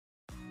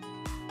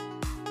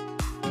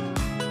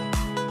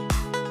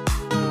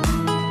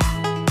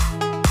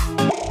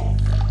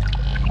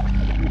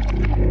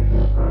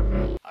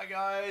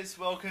guys,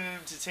 welcome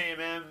to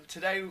TMM.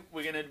 Today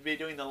we're going to be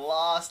doing the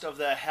last of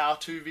the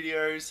how-to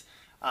videos,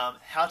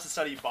 how to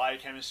study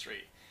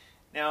biochemistry.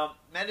 Now,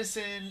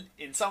 medicine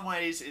in some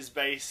ways is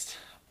based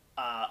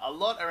a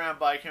lot around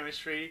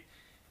biochemistry,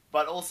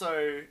 but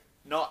also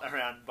not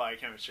around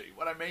biochemistry.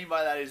 What I mean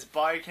by that is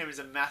biochem is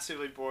a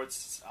massively broad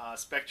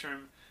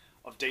spectrum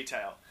of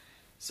detail.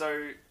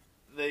 So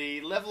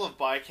the level of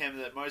biochem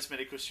that most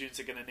medical students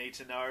are going to need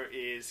to know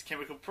is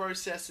chemical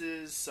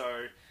processes,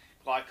 so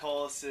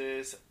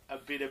glycolysis, a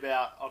bit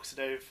about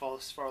oxidative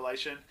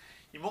phosphorylation.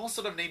 You more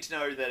sort of need to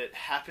know that it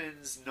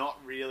happens, not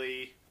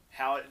really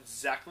how it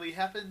exactly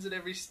happens at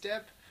every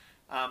step,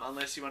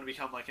 unless you want to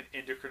become like an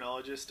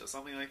endocrinologist or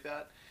something like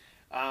that.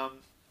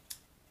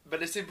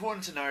 But it's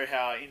important to know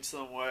how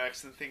insulin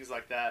works and things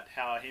like that,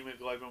 how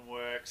hemoglobin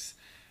works,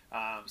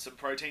 some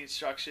protein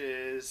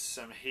structures,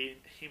 some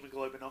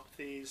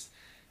hemoglobinopathies,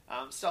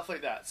 stuff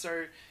like that.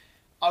 So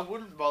I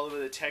wouldn't bother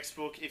with a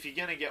textbook. If you're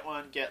going to get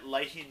one, get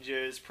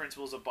Lehinger's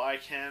Principles of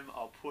Biochem.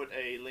 I'll put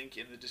a link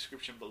in the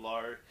description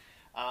below.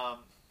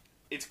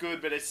 It's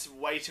good, but it's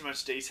way too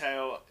much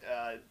detail,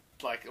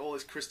 like all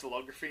this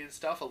crystallography and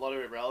stuff, a lot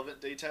of irrelevant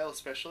detail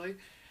especially.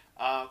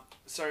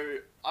 So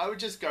I would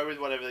just go with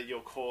whatever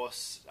your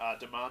course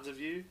demands of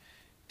you.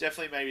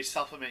 Definitely maybe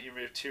supplement your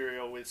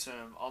material with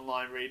some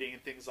online reading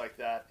and things like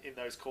that in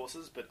those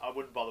courses, but I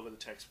wouldn't bother with a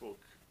textbook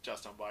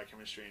just on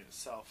biochemistry in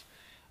itself.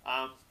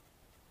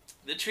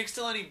 The tricks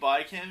to learning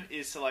biochem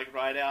is to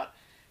write out,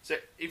 so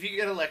if you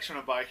get a lecture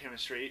on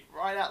biochemistry,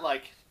 write out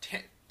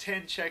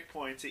 10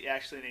 checkpoints that you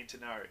actually need to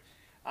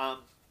know.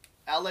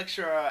 Our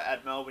lecturer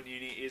at Melbourne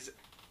Uni is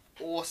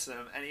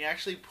awesome, and he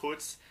actually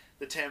puts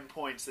the 10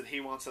 points that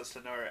he wants us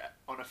to know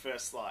on a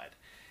first slide.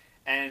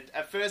 And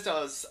at first I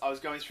was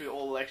going through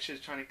all the lectures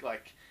trying to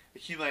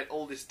accumulate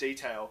all this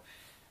detail,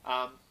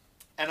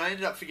 and I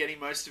ended up forgetting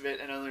most of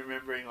it and only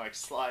remembering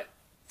slight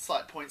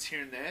points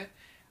here and there.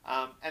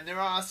 And there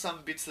are some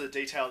bits of the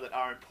detail that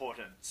are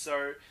important.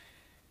 So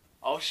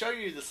I'll show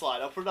you the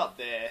slide. I'll put it up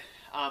there.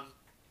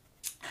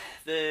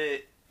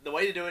 The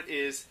way to do it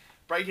is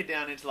break it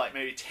down into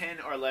maybe 10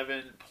 or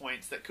 11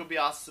 points that could be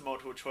asked as a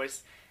multiple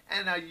choice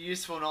and are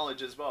useful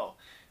knowledge as well.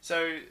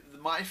 So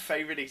my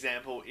favorite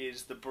example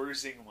is the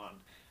bruising one.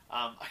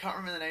 I can't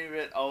remember the name of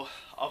it.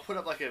 I'll put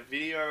up a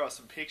video or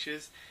some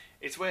pictures.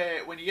 It's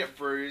where when you get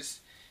bruised,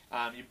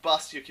 you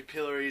bust your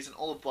capillaries and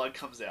all the blood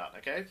comes out,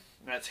 okay?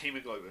 And that's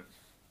hemoglobin.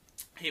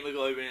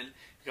 Hemoglobin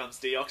becomes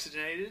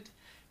deoxygenated,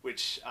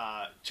 which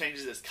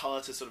changes its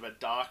colour to sort of a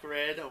dark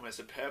red, almost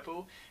a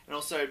purple, and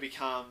also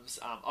becomes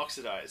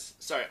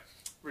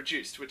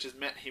reduced, which is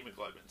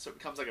methemoglobin, so it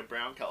becomes like a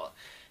brown colour.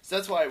 So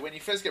that's why when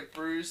you first get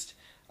bruised,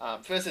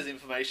 first there's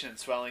inflammation and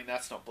swelling,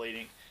 that's not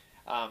bleeding.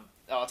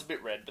 It's a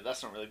bit red, but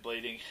that's not really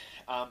bleeding.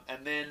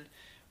 And then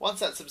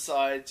once that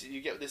subsides, you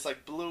get this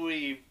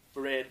bluey,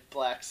 red,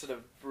 black sort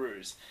of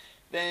bruise.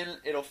 Then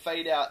it'll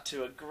fade out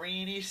to a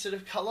greenish sort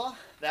of colour.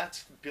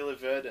 That's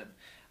biliverdin.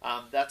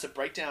 That's a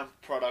breakdown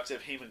product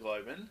of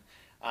hemoglobin,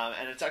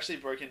 and it's actually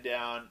broken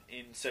down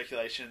in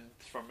circulation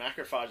from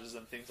macrophages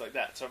and things like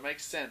that. So it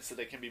makes sense that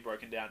it can be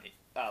broken down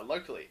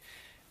locally.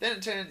 Then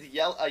it turns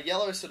a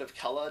yellow sort of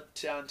colour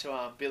down to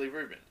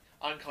bilirubin,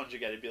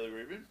 unconjugated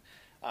bilirubin,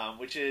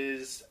 which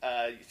is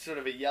sort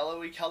of a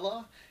yellowy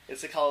colour.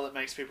 It's the colour that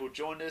makes people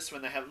jaundice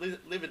when they have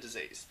liver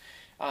disease.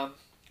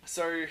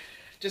 So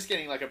just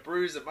getting a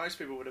bruise that most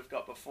people would have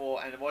got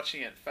before and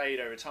watching it fade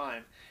over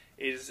time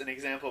is an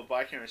example of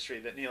biochemistry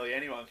that nearly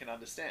anyone can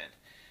understand.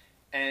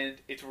 And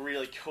it's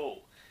really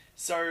cool.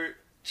 So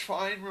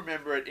try and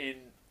remember it in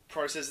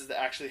processes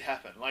that actually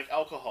happen, like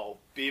alcohol.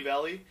 Beer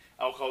belly,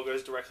 alcohol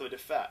goes directly to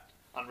fat,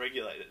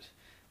 unregulated.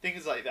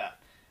 Things like that.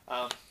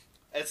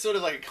 It's sort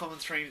of like a common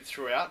theme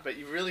throughout, but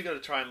you've really got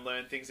to try and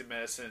learn things in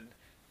medicine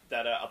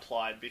that are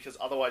applied, because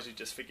otherwise you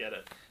just forget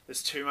it.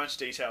 There's too much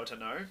detail to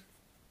know.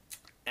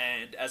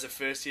 And as a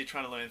first year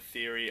trying to learn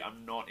theory,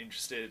 I'm not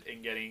interested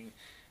in getting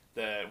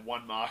the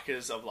 1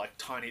 markers of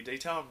tiny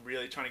detail. I'm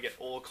really trying to get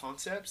all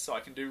concepts so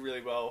I can do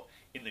really well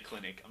in the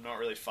clinic. I'm not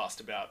really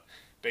fussed about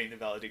being the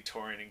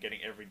valedictorian and getting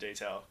every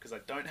detail, because I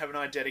don't have an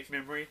eidetic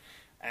memory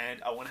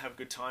and I want to have a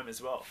good time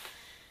as well.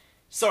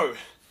 So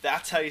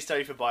that's how you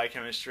study for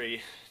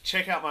biochemistry.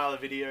 Check out my other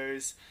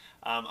videos.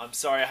 I'm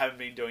sorry I haven't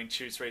been doing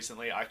tutes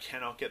recently. I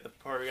cannot get the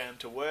program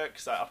to work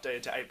because I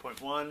updated to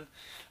 8.1,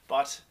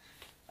 but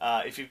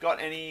if you've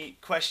got any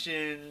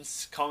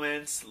questions,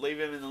 comments, leave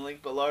them in the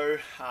link below.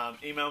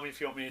 Email me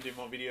if you want me to do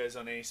more videos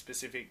on any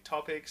specific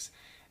topics.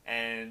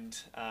 And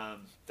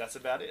that's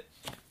about it.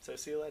 So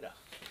see you later.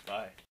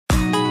 Bye.